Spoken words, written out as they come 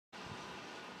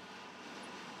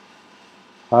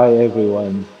Hi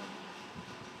everyone,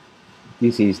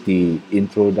 this is the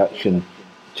introduction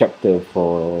chapter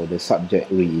for the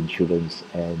subject reinsurance,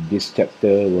 and this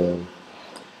chapter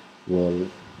will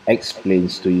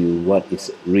explains to you what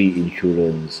is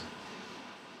reinsurance,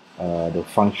 the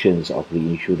functions of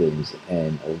reinsurance,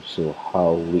 and also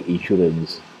how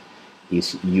reinsurance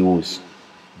is used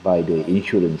by the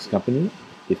insurance company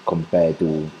if compared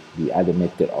to the other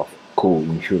method of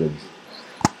co-insurance.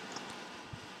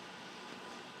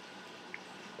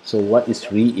 So what is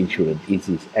reinsurance? It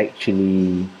is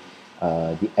actually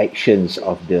the actions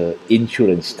of the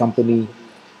insurance company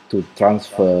to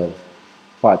transfer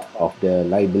part of the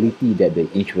liability that the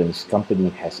insurance company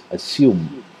has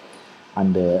assumed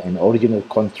under an original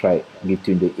contract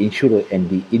between the insurer and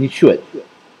the insured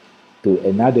to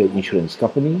another insurance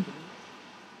company,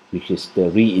 which is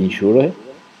the reinsurer,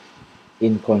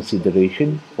 in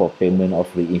consideration for payment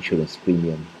of reinsurance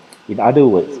premium. In other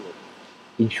words,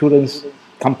 insurance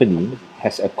company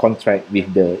has a contract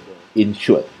with the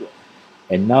insured,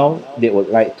 and now they would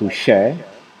like to share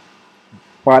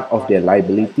part of their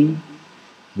liability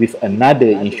with another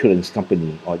insurance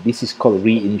company, or this is called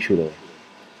reinsurer.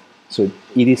 So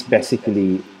it is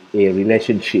basically a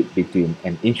relationship between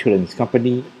an insurance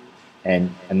company and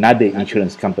another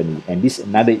insurance company, and this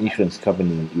another insurance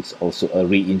company is also a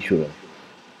reinsurer.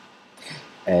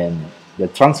 And the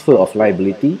transfer of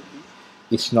liability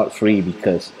is not free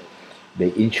because the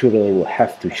insurer will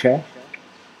have to share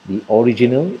the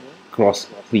original gross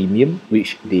premium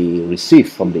which they receive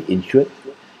from the insured,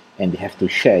 and they have to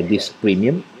share this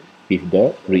premium with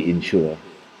the reinsurer.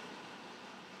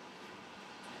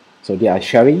 So they are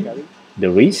sharing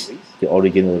the risk, the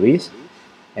original risk,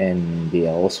 and they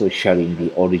are also sharing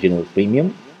the original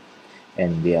premium,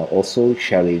 and they are also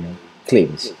sharing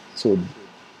claims. So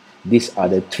these are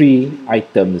the three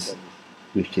items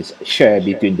which is shared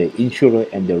between the insurer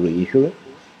and the reinsurer.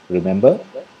 Remember,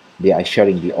 they are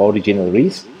sharing the original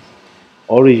risk,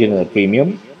 original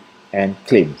premium, and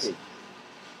claims.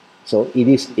 So it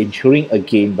is insuring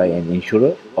again by an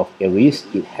insurer of a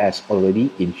risk it has already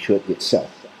insured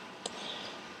itself.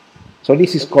 So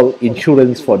this is called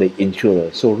insurance for the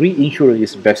insurer. So reinsurer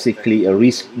is basically a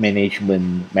risk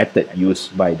management method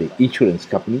used by the insurance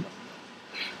company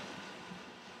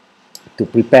to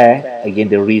prepare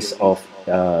against the risk of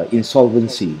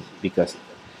insolvency, because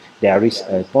there is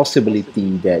a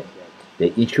possibility that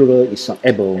the insurer is not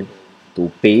able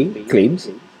to pay claims,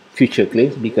 future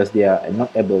claims, because they are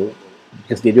not able,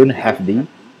 because they don't have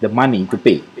the money to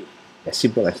pay. As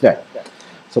simple as that.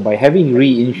 So by having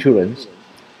reinsurance,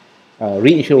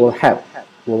 reinsurer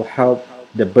will help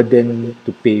the burden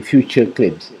to pay future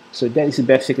claims. So that is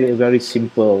basically a very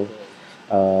simple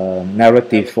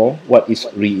narrative for what is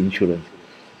reinsurance.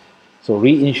 So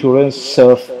reinsurance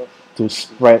serves to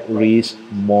spread risk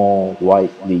more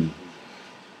widely.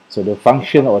 So the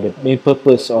function or the main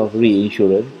purpose of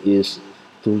reinsurance is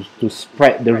to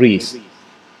spread the risk,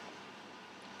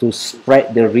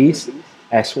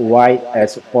 as wide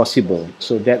as possible.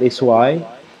 So that is why,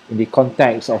 in the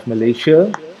context of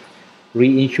Malaysia,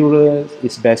 reinsurance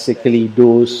is basically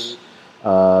those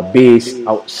based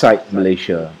outside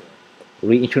Malaysia.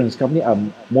 Reinsurance companies are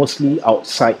mostly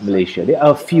outside Malaysia. There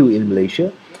are a few in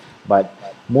Malaysia, but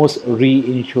most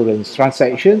reinsurance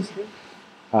transactions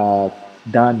are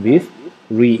done with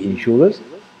reinsurers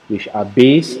which are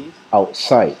based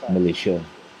outside Malaysia.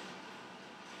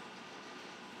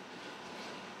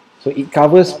 So it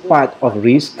covers part of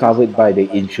risk covered by the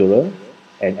insurer,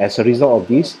 and as a result of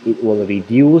this, it will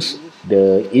reduce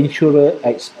the insurer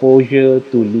exposure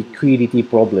to liquidity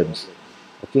problems.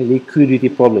 Okay, liquidity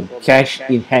problem, cash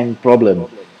in hand problem.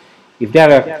 If there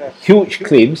are huge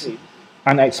claims,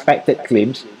 unexpected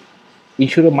claims,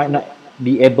 insurer might not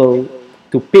be able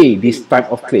to pay this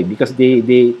type of claim because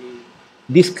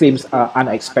these claims are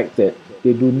unexpected.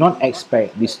 They do not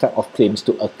expect this type of claims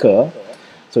to occur.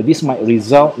 So this might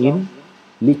result in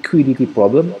liquidity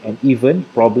problem and even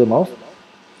problem of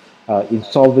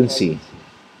insolvency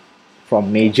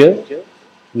from major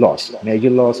loss,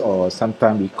 or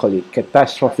sometimes we call it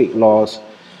catastrophic loss,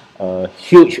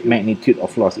 huge magnitude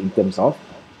of loss in terms of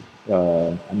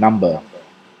number.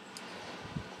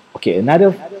 Okay,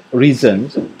 another reason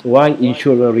why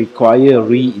insurer require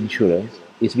reinsurance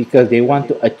is because they want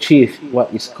to achieve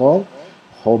what is called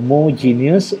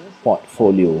homogeneous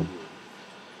portfolio.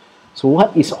 So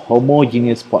what is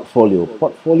homogeneous portfolio?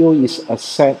 Portfolio is a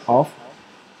set of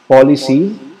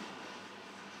policy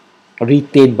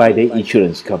retained by the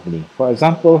insurance company. For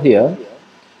example, here,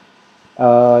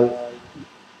 uh,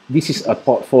 this is a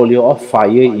portfolio of fire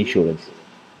insurance,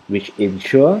 which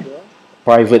insure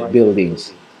private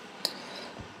buildings.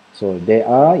 So there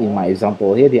are, in my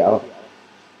example here, there are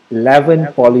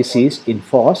 11 policies in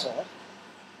force,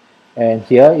 and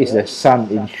here is the sum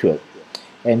insured.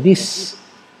 And this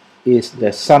is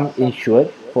the sum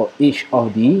insured for each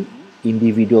of the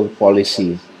individual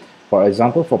policy. For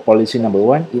example, for policy number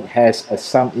 1, it has a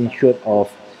sum insured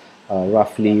of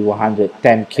roughly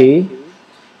 110k,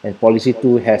 and policy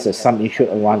 2 has a sum insured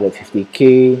of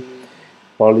 150k,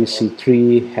 policy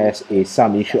 3 has a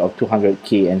sum insured of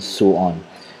 200k, and so on.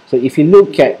 So if you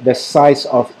look at the size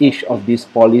of each of these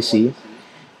policy,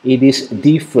 it is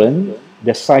different,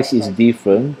 the size is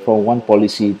different from one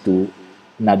policy to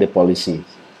another policy.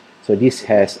 So this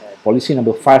has, policy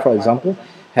number 5, for example,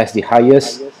 has the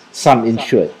highest sum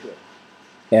insured,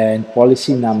 and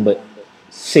policy number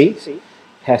 6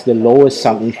 has the lowest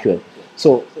sum insured.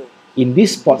 So in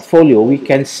this portfolio, we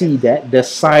can see that the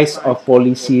size of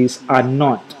policies are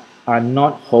not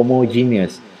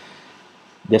homogeneous.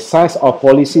 The size of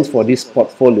policies for this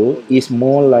portfolio is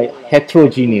more like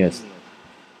heterogeneous,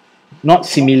 not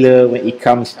similar when it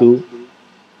comes to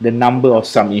the number of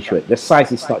sum insured. The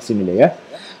size is not similar. Yeah?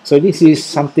 So this is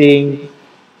something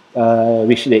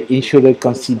which the insurer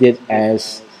considered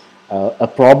as a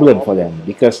problem for them,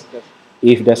 because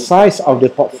if the size of the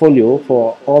portfolio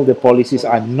for all the policies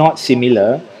are not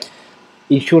similar,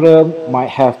 insurer might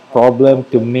have problem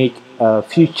to make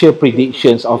future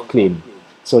predictions of claim.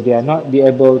 So they are not be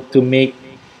able to make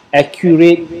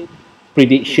accurate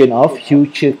prediction of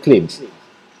future claims.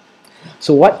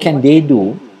 So what can they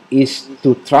do is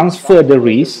to transfer the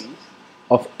risk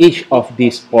of each of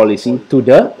these policy to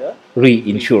the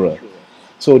reinsurer.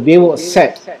 So they will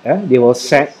set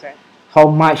how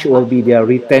much will be their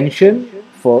retention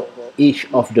for each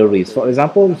of the risks. For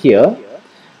example, here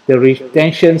the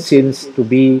retention seems to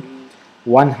be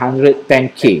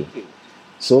 110k.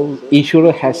 So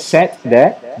insurer has said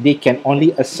that they can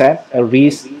only accept a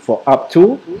risk for up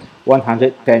to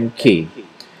 110k.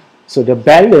 So the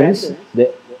balance,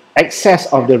 the excess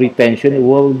of the retention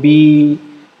will be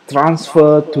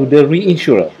transferred to the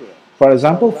reinsurer. For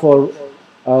example, for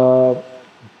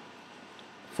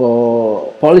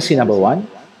policy number 1,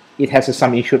 it has a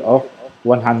sum insured of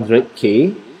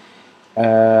 100k.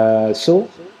 So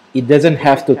it doesn't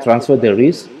have to transfer the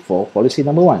risk for policy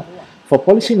number 1. For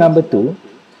policy number 2,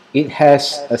 it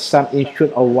has a sum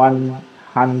insured of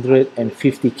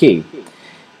 150k,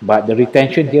 but the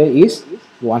retention here is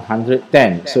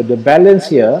 110. So the balance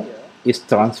here is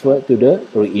transferred to the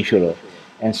reinsurer,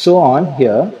 and so on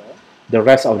here. The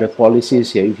rest of the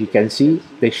policies here, if you can see,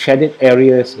 the shaded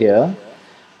areas here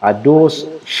are those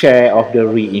share of the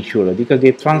reinsurer, because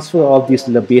they transfer all this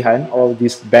lebihan, all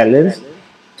this balance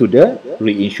to the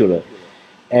reinsurer.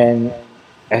 And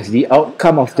as the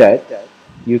outcome of that,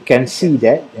 you can see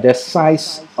that the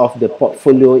size of the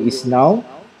portfolio is now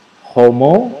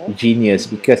homogeneous,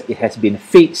 because it has been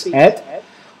fixed at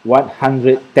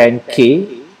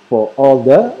 110k for all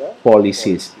the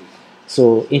policies.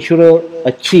 So insurer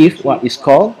achieve what is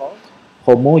called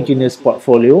homogeneous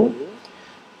portfolio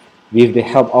with the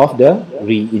help of the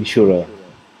reinsurer.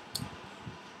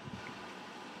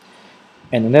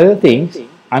 And another thing,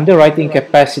 underwriting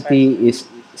capacity is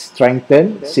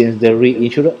strengthened since the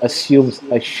reinsurer assumes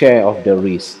a share of the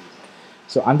risk.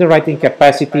 So underwriting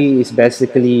capacity is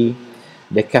basically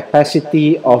the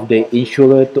capacity of the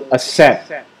insurer to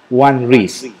accept one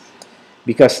risk,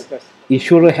 because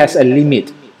insurer has a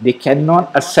limit. They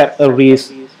cannot accept a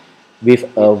risk with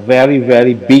a very,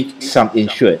 very big sum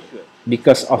insured.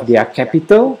 Because of their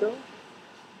capital,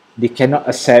 they cannot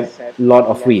accept a lot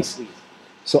of risk.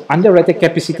 So underwriting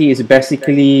capacity is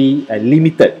basically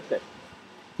limited.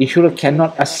 Insurer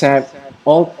cannot accept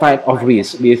all type of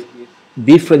risk with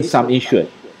different sum insured.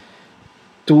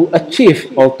 To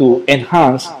achieve or to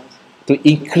enhance, to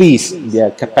increase their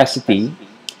capacity,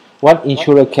 what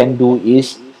insurer can do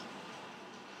is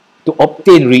to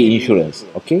obtain reinsurance.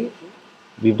 Okay,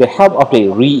 with the help of the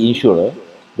reinsurer,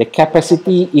 the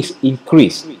capacity is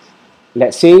increased.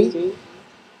 Let's say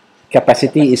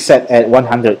capacity is set at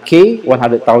 100k,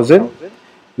 100,000.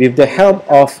 With the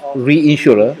help of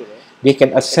reinsurer,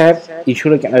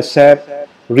 insurer can accept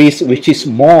risk which is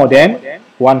more than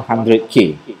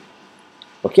 100k.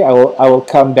 Okay, I will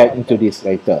come back into this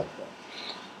later.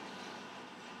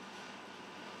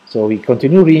 So we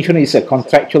continue. Reinsurance is a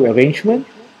contractual arrangement.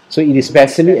 So it is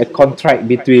basically a contract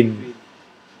between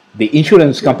the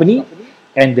insurance company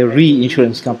and the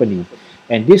reinsurance company.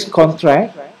 And this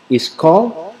contract is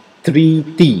called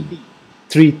 3T.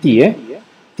 3T,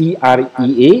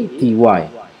 T-R-E-A-T-Y.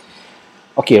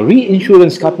 Okay,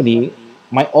 reinsurance company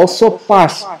might also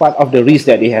pass part of the risk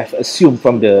that they have assumed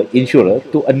from the insurer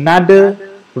to another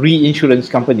reinsurance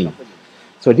company.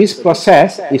 So this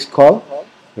process is called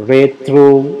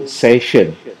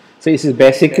retrocession. So it is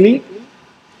basically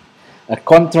a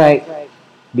contract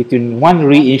between one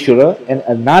reinsurer and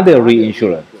another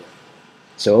reinsurer.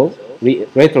 So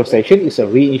retrocession is a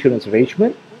reinsurance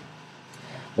arrangement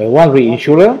where one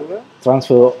reinsurer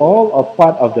transfer all or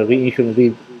part of the reinsurance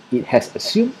risk it has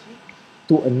assumed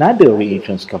to another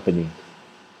reinsurance company.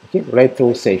 Okay,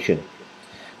 retrocession.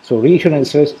 So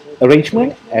reinsurance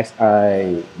arrangement, as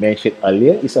I mentioned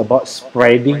earlier, is about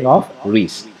spreading of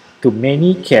risk to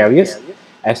many carriers,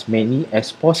 as many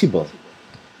as possible.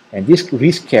 And these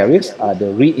risk carriers are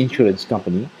the reinsurance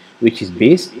company, which is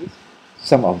based,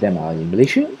 some of them are in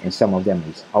Malaysia and some of them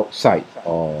is outside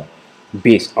or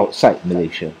based outside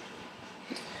Malaysia.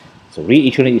 So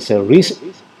reinsurance is a risk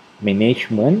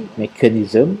management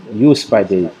mechanism used by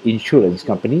the insurance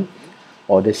company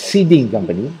or the ceding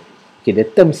company. Okay, the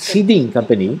term ceding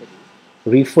company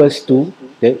refers to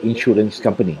the insurance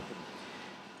company,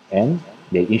 and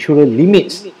the insurer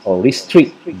limits or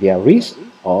restrict their risk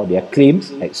or their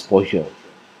claims exposure.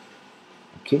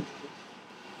 Okay.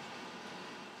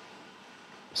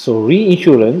 So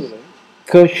reinsurance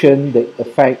cushion the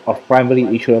effect of primary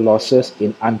insurer losses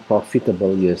in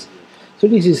unprofitable years. So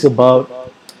this is about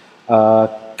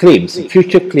claims,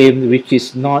 future claims, which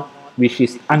is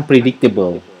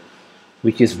unpredictable,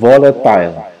 which is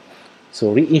volatile.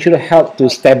 So reinsurer help to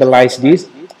stabilize this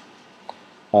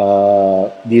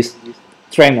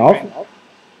trend of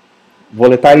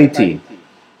volatility.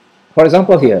 For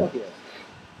example, here,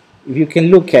 if you can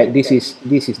look at this is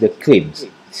the claims.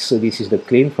 So this is the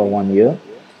claim for 1 year.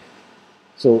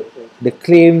 So the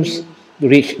claims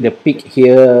reach the peak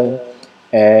here,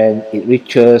 and it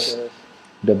reaches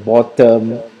the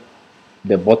bottom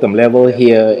level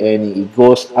here, and it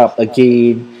goes up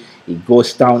again, it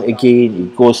goes down again,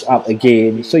 it goes up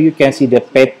again. So you can see the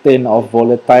pattern of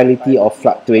volatility of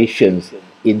fluctuations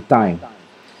in time.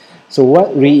 So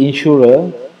what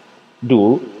reinsurer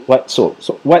do, what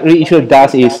reinsurer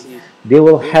does is they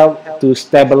will help to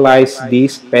stabilize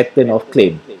this pattern of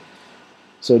claim.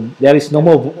 So there is no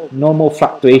more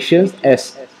fluctuations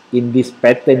as in this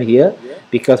pattern here,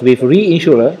 because with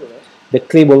reinsurer the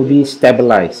claim will be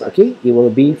stabilized. Okay, it will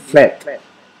be flat.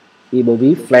 It will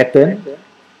be flattened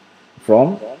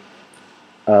from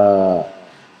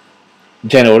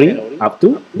January up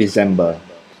to December.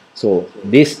 So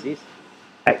this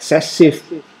excessive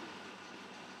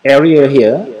area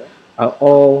here are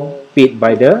all paid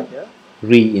by the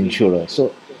reinsurer.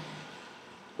 So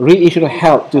reinsurer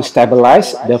help to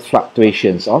stabilize the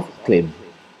fluctuations of claim.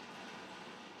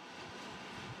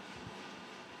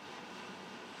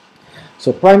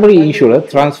 So primary insurer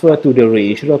transfer to the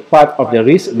reinsurer part of the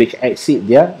risk which exceed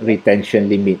their retention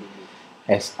limit.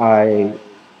 As I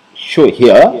showed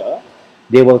here,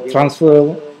 they will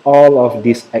transfer all of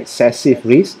this excessive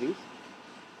risk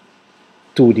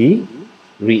to the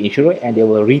reinsurer, and they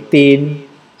will retain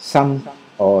some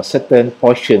or certain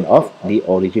portion of the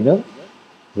original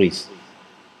risk.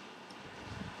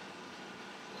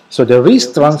 So the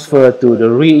risk transfer to the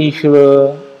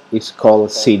reinsurer is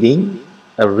called ceding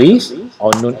a risk, or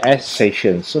known as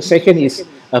cession. So cession is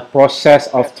a process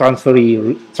of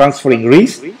transferring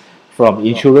risk from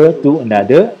insurer to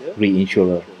another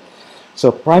reinsurer.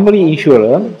 So primary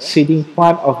insurer ceding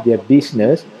part of their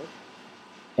business,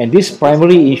 and this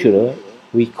primary insurer,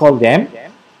 we call them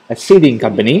a ceding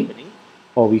company,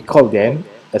 or we call them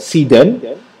a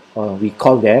cedant, or we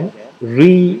call them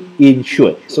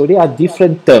reinsured. So there are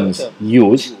different terms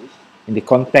used in the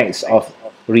context of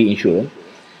reinsurance.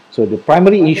 So the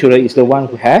primary insurer is the one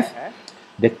who have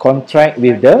the contract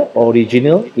with the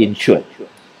original insured.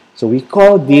 So we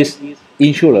call this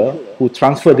insurer who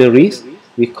transfer the risk,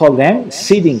 we call them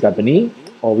ceding company,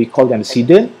 or we call them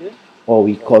cedant, or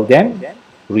we call them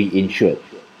reinsured.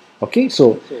 Okay,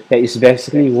 so that is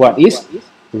basically what is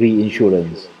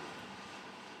reinsurance.